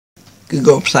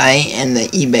Google Play, and the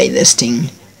eBay listing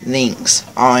links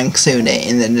are included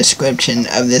in the description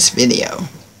of this video.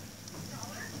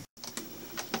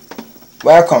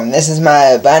 Welcome, this is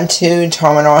my Ubuntu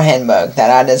Terminal Handbook that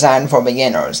I designed for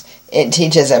beginners. It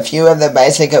teaches a few of the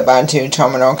basic Ubuntu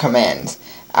terminal commands.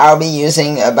 I'll be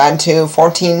using Ubuntu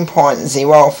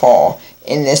 14.04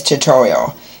 in this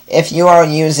tutorial. If you are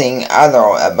using other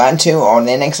Ubuntu or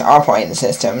Linux operating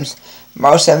systems,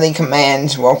 most of the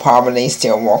commands will probably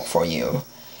still work for you.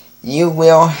 You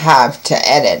will have to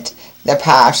edit the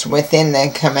paths within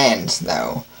the commands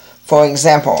though. For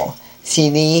example,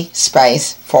 cd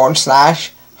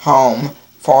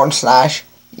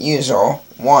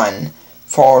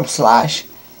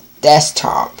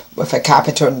 /home/user1/desktop with a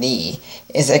capital D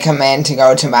is a command to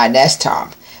go to my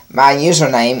desktop. My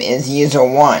username is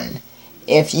user1.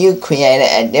 If you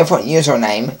created a different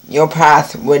username, your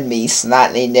path would be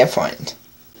slightly different.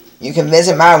 You can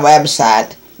visit my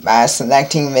website by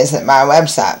selecting Visit My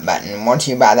Website button once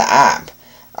you buy the app.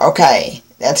 Okay,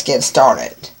 let's get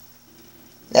started.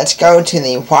 Let's go to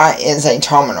the What is a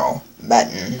Terminal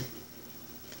button.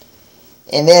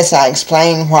 In this I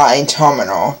explain what a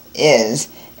terminal is,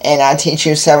 and I teach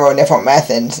you several different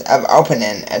methods of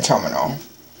opening a terminal.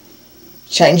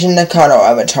 Changing the color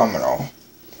of a terminal.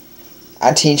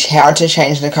 I teach how to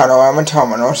change the color of a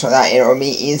terminal so that it will be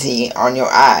easy on your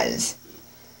eyes.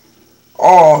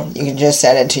 Or you can just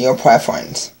set it to your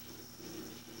preference.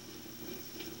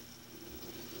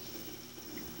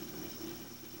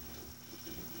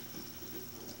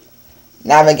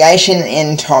 Navigation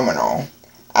in terminal.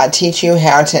 I teach you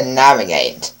how to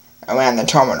navigate around the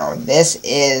terminal. This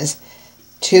is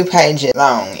 2 pages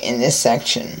long in this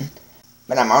section,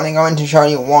 but I'm only going to show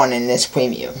you one in this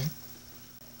preview.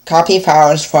 Copy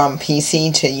files from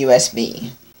PC to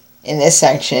USB. In this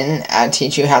section, I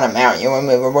teach you how to mount your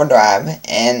removable drive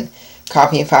and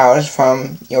copy files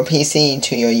from your PC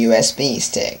to your USB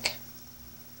stick.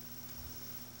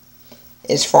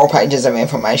 It's 4 pages of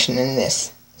information in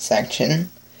this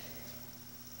section.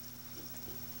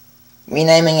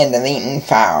 Renaming and deleting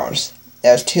files.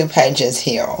 There's 2 pages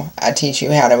here. I teach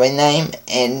you how to rename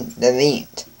and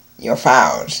delete your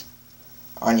files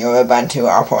on your Ubuntu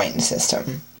operating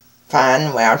system.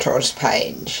 Find routers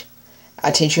page.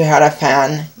 I teach you how to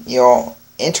find your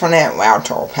internet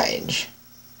router page.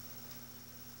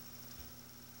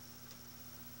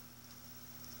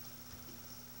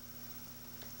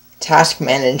 Task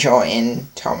Manager in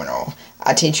Terminal.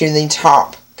 I teach you the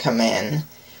top command,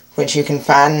 which you can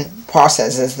find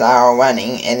processes that are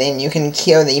running, and then you can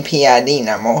kill the PID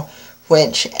number,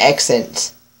 which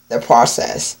exits the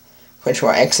process, which will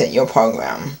exit your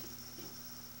program.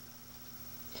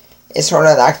 It's sort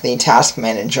of like the Task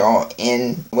Manager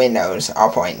in Windows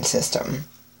operating system.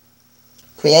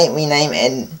 Create, rename,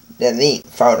 and delete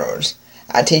folders.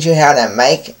 I teach you how to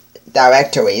make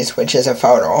directories, which is a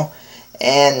folder,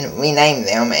 and rename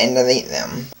them and delete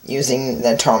them using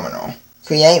the terminal.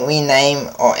 Create, rename,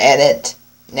 or edit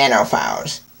Nano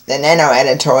files. The Nano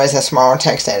editor is a small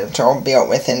text editor built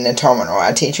within the terminal.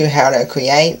 I teach you how to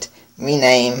create,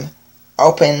 rename,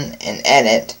 open, and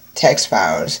edit text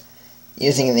files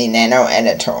using the Nano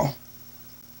editor.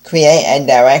 Create a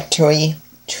directory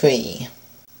tree.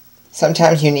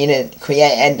 Sometimes you need to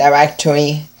create a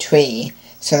directory tree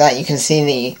so that you can see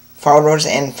the folders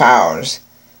and files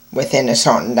within a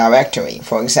certain directory,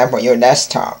 for example your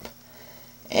desktop,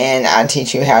 and I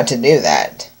teach you how to do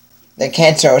that. The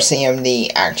cancel CMD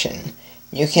action.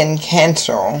 You can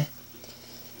cancel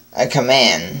a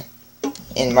command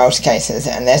in most cases,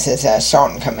 and this is a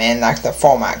certain command like the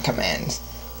format commands.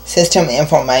 System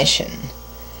information.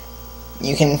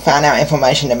 You can find out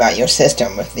information about your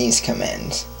system with these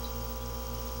commands.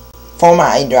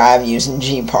 Format a drive using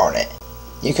gparted.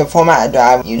 You can format a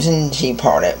drive using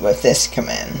gparted with this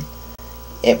command.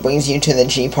 It brings you to the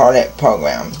gparted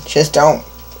program. Just don't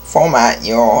format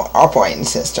your operating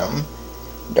system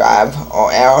drive,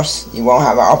 or else you won't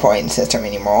have an operating system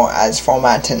anymore, as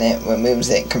formatting it removes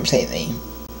it completely.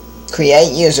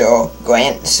 Create user,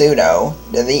 grant sudo,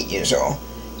 delete user.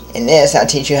 In this, I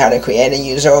teach you how to create a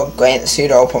user, grant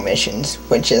sudo permissions,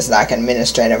 which is like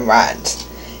administrative rights,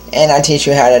 and I teach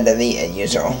you how to delete a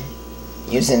user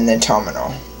using the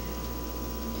terminal.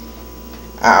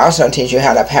 I also teach you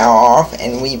how to power off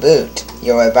and reboot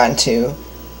your Ubuntu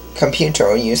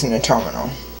computer using the terminal.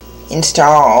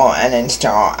 Install or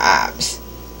uninstall apps.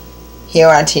 Here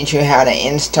I teach you how to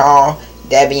install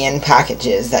Debian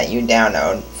packages that you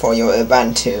download for your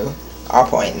Ubuntu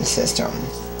operating system.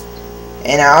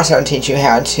 And I also teach you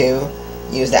how to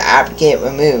use the apt-get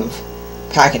remove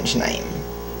package name,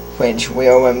 which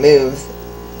will remove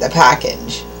the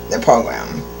package, the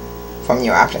program. from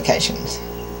your applications.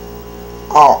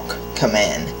 AWK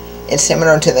Command. It's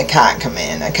similar to the cat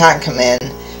command. A cat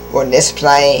command will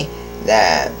display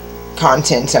the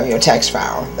contents of your text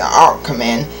file. The AWK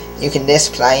command, you can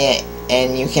display it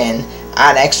and you can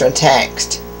add extra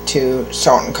text to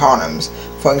certain columns.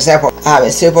 For example, I have a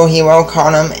superhero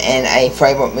column and a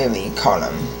favorite movie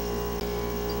column.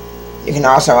 You can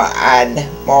also add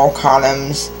more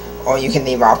columns, or you can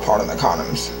leave off part of the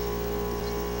columns.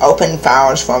 Open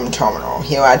files from terminal.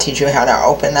 Here I teach you how to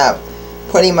open up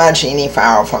pretty much any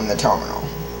file from the terminal.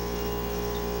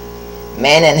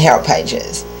 Man and help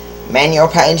pages. Manual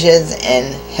pages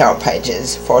and help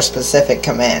pages for specific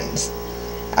commands.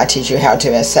 I teach you how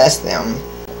to access them.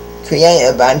 Create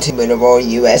a Ubuntu bootable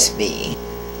USB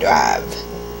drive.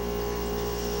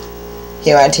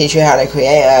 Here I teach you how to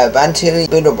create a Ubuntu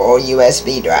bootable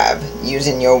USB drive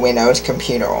using your Windows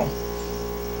computer.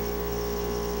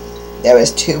 There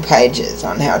is 2 pages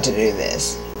on how to do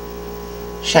this.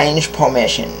 Change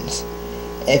permissions.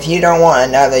 If you don't want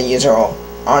another user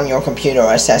on your computer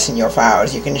accessing your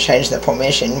files, you can change the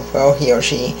permission where he or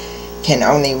she can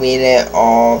only read it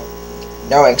or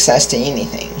no access to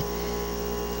anything.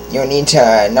 You'll need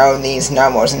to know these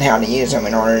numbers and how to use them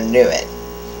in order to do it.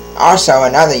 Also,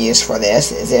 another use for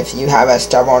this is if you have a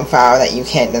stubborn file that you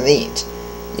can't delete.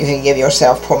 You can give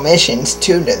yourself permissions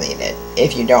to delete it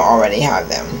if you don't already have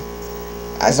them,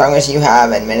 as long as you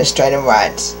have administrative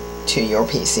rights to your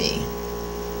PC.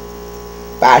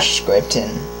 Bash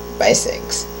scripting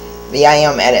basics.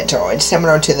 VIM editor. It's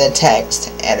similar to the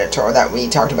text editor that we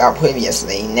talked about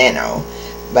previously, Nano,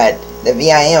 but the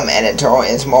VIM editor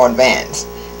is more advanced.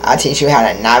 I'll teach you how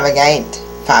to navigate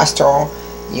faster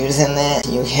using it.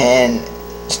 You can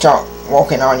start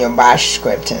working on your bash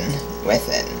scripting with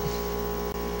it.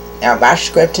 Now,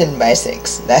 bash scripting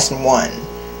basics. Lesson 1,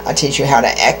 I'll teach you how to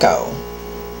echo.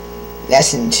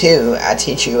 Lesson 2, I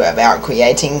teach you about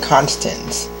creating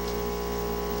constants.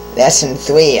 Lesson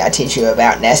 3, I teach you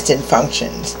about nested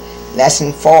functions.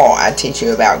 Lesson 4, I teach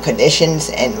you about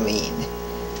conditions and read.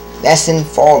 Lesson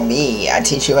 4b, I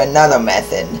teach you another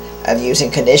method of using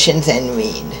conditions and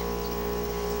read.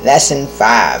 Lesson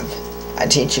 5, I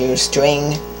teach you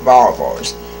string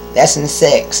variables. Lesson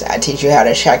 6, I teach you how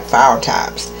to check file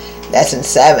types. Lesson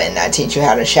 7, I teach you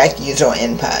how to check user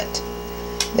input.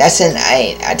 Lesson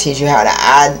 8, I teach you how to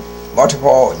add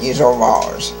multiple user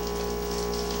vars.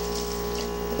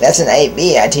 Lesson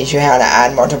 8b, I teach you how to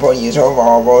add multiple user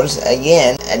variables,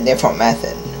 again, a different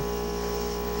method.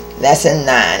 Lesson 9,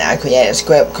 I create a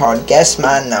script called Guess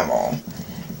My Number.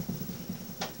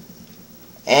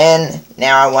 And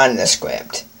now I run the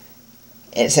script.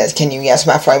 It says, can you guess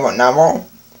my favorite number?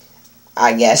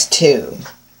 I guess 2.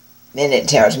 Then it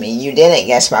tells me, you didn't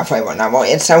guess my favorite number.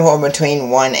 It's somewhere between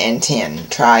 1 and 10.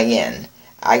 Try again.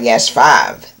 I guess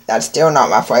 5. That's still not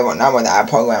my favorite number that I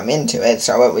programmed into it,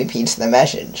 so it repeats the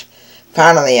message.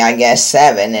 Finally, I guessed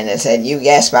 7, and it said, you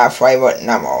guessed my favorite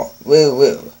number. Woo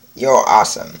woo. You're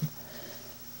awesome.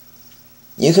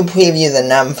 You can preview the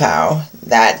num file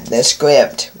that the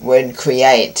script would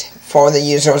create for the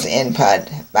user's input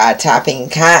by typing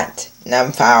cat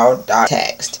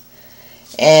numfile.txt.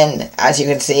 And as you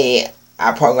can see,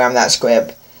 I programmed that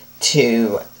script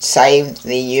to save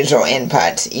the user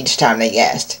inputs each time they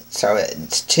guessed. So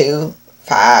it's 2,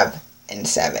 5, and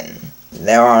 7.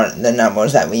 There are the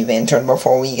numbers that we've entered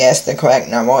before we guessed the correct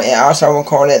number. It also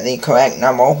recorded the correct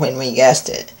number when we guessed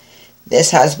it.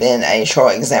 This has been a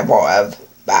short example of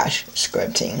bash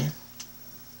scripting.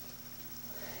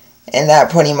 And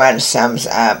that pretty much sums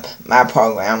up my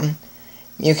program.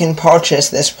 You can purchase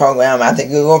this program at the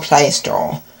Google Play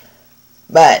Store,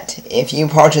 but if you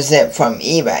purchase it from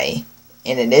eBay,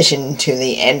 in addition to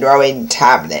the Android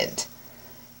tablet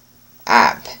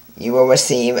app, you will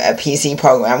receive a PC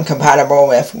program compatible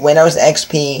with Windows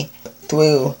XP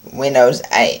through Windows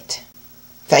 8.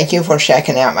 Thank you for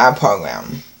checking out my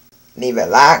program. Leave a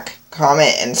like,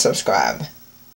 comment, and subscribe.